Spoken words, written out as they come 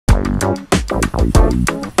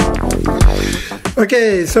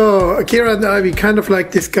Okay, so Akira and I, we kind of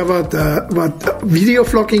like discovered what video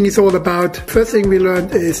vlogging is all about. First thing we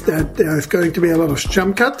learned is that there's going to be a lot of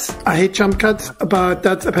jump cuts. I hate jump cuts, but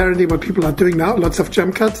that's apparently what people are doing now, lots of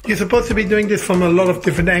jump cuts. You're supposed to be doing this from a lot of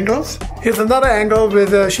different angles. Here's another angle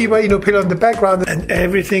with a Shiba Inu pillow in the background, and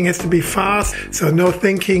everything has to be fast, so no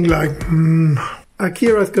thinking like,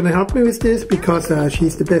 Akira is going to help me with this because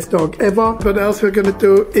she's the best dog ever. What else we're going to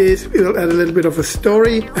do is we'll add a little bit of a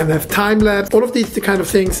story and have time lapse. All of these are the kind of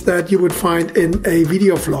things that you would find in a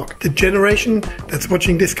video vlog. The generation that's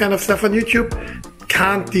watching this kind of stuff on YouTube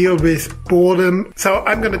can't deal with boredom. So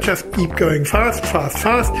I'm going to just keep going fast.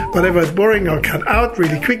 Whatever is boring, I'll cut out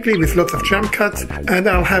really quickly with lots of jump cuts, and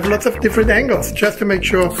I'll have lots of different angles just to make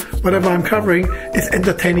sure whatever I'm covering is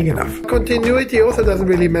entertaining enough. Continuity also doesn't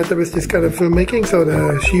really matter with this kind of filmmaking. So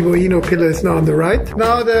the Shiba Inu pillow is now on the right.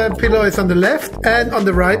 Now the pillow is on the left, and on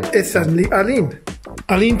the right is suddenly Aline.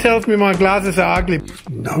 Aline tells me my glasses are ugly.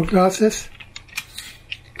 No glasses.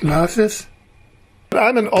 Glasses.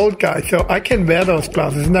 I'm an old guy, so I can wear those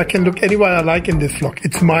glasses and I can look any way I like in this vlog.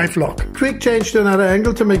 It's my vlog. Quick change to another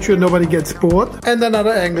angle to make sure nobody gets bored. And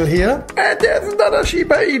another angle here. And there's another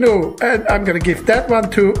Shiba Inu. And I'm going to give that one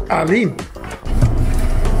to Aline.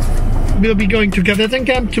 We'll be going to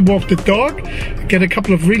Camp to walk the dog, get a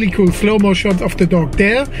couple of really cool slow-mo shots of the dog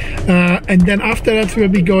there, and then after that we'll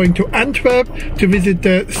be going to Antwerp to visit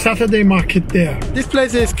the Saturday market there. This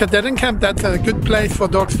place is Camp. That's a good place for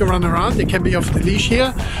dogs to run around. They can be off the leash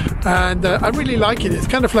here, and I really like it. It's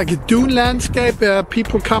kind of like a dune landscape where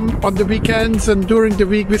people come on the weekends and during the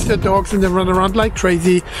week with their dogs, and they run around like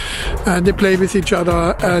crazy, and they play with each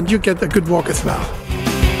other, and you get a good walk as well.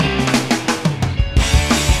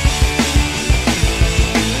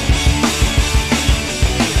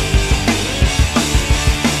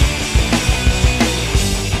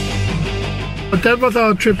 But that was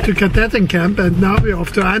our trip to Camp, and now we're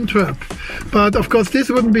off to Antwerp. But of course this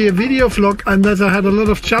wouldn't be a video vlog unless I had a lot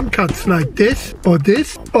of jump cuts like this, or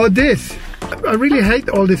this, or this. I really hate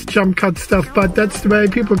all this jump cut stuff, but that's the way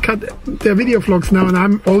people cut their video vlogs now, and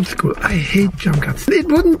I'm old school. I hate jump cuts. It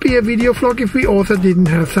wouldn't be a video vlog if we also didn't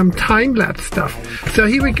have some time-lapse stuff. So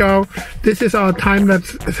here we go. This is our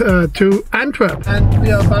time-lapse to Antwerp. And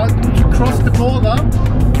we are about to cross the border.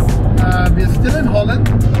 We're still in Holland,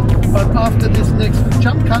 but after this next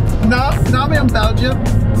jump cut, now we're in Belgium,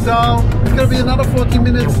 so it's going to be another 40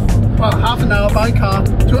 minutes, well, half an hour by car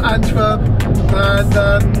to Antwerp, and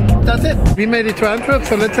that's it. We made it to Antwerp,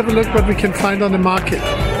 so let's have a look what we can find on the market.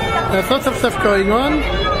 There's lots of stuff going on.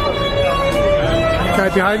 The guy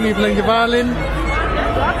behind me playing the violin.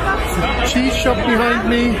 There's a cheese shop behind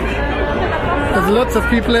me. There's lots of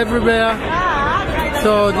people everywhere.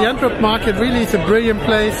 So the Antwerp market really is a brilliant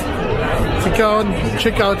place to go and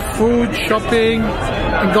check out food, shopping,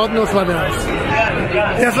 and God knows what else.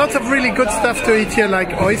 There's lots of really good stuff to eat here,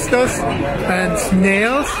 like oysters and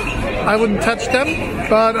snails. I wouldn't touch them,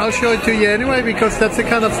 but I'll show it to you anyway, because that's the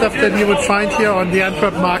kind of stuff that you would find here on the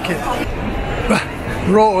Antwerp market.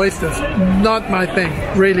 Raw oysters, not my thing,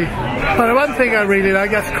 really. But one thing I really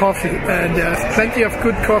like is coffee, and there's plenty of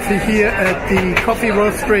good coffee here at the coffee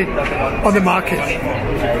roastery on the market.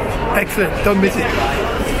 Excellent, don't miss it.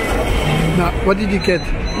 Now, what did you get?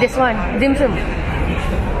 This one, dim sum.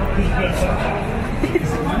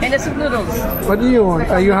 And the soup noodles. What do you want?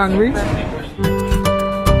 Are you hungry?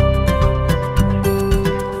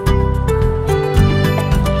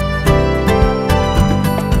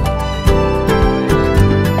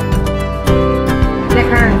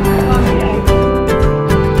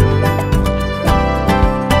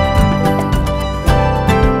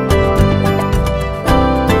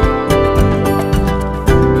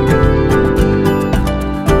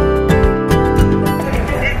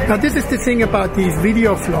 Now this is the thing about these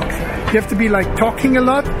video vlogs. You have to be like talking a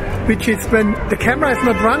lot, which is when the camera is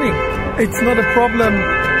not running. It's not a problem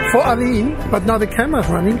for Aline, but now the camera is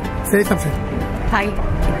running. Say something. Hi.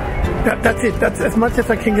 That's it. That's as much as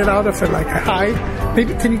I can get out of it. Like hi.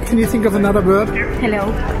 Maybe can you think of another word?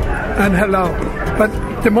 Hello. And hello. But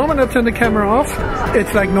the moment I turn the camera off,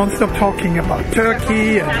 it's like non-stop talking about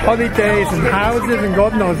Turkey and holidays and houses and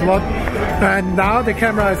God knows what. And now the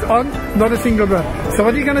camera is on, not a single word. So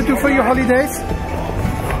what are you going to do for your holidays?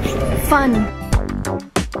 Fun.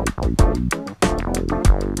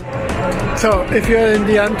 So if you're in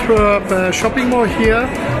the Antwerp shopping mall here,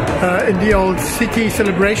 in the old city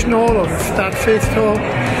celebration hall or the Stadfeest hall,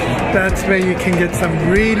 that's where you can get some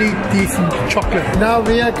really decent chocolate. Now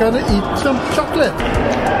we are going to eat some chocolate.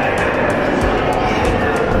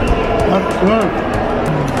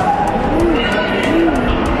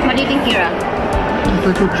 What do you think, Kira?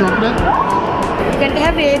 want a good chocolate? You can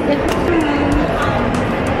have it.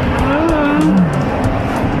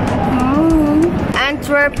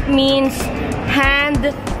 Antwerp means hand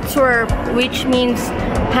twerp, which means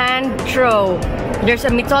hand throw. There's a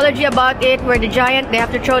mythology about it where the giant, they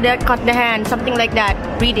have to cut the hand, something like that.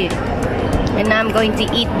 Read it. And now I'm going to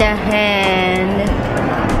eat the hand.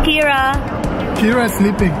 Akira. Akira is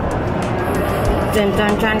sleeping.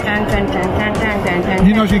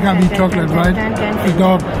 You know she can't eat chocolate, right? The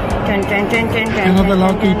dog. You're not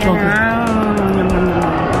allowed to eat chocolate.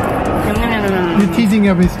 You're teasing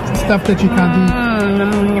her with stuff that she can't eat.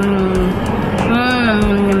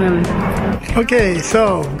 Okay,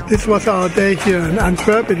 so this was our day here in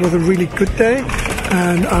Antwerp. It was a really good day,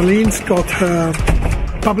 and Arlene's got her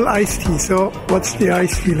bubble iced tea. So what's the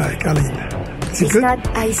iced tea like, Arlene? Is it It's good?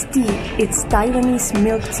 not iced tea, it's Taiwanese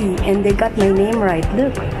milk tea, and they got my name right.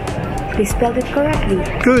 Look, they spelled it correctly.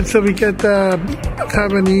 Good, so we get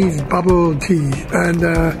Taiwanese bubble tea. And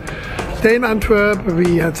day in Antwerp,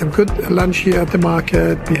 we had some good lunch here at the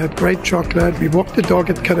market. We had great chocolate. We walked the dog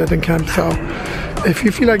at Cadet and Camp. So if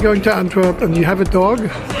you feel like going to Antwerp and you have a dog,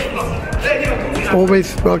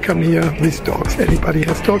 always welcome here with dogs. Anybody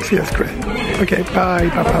has dogs here is great. Okay, bye,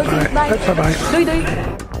 bye, bye, bye, bye, bye,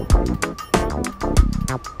 bye.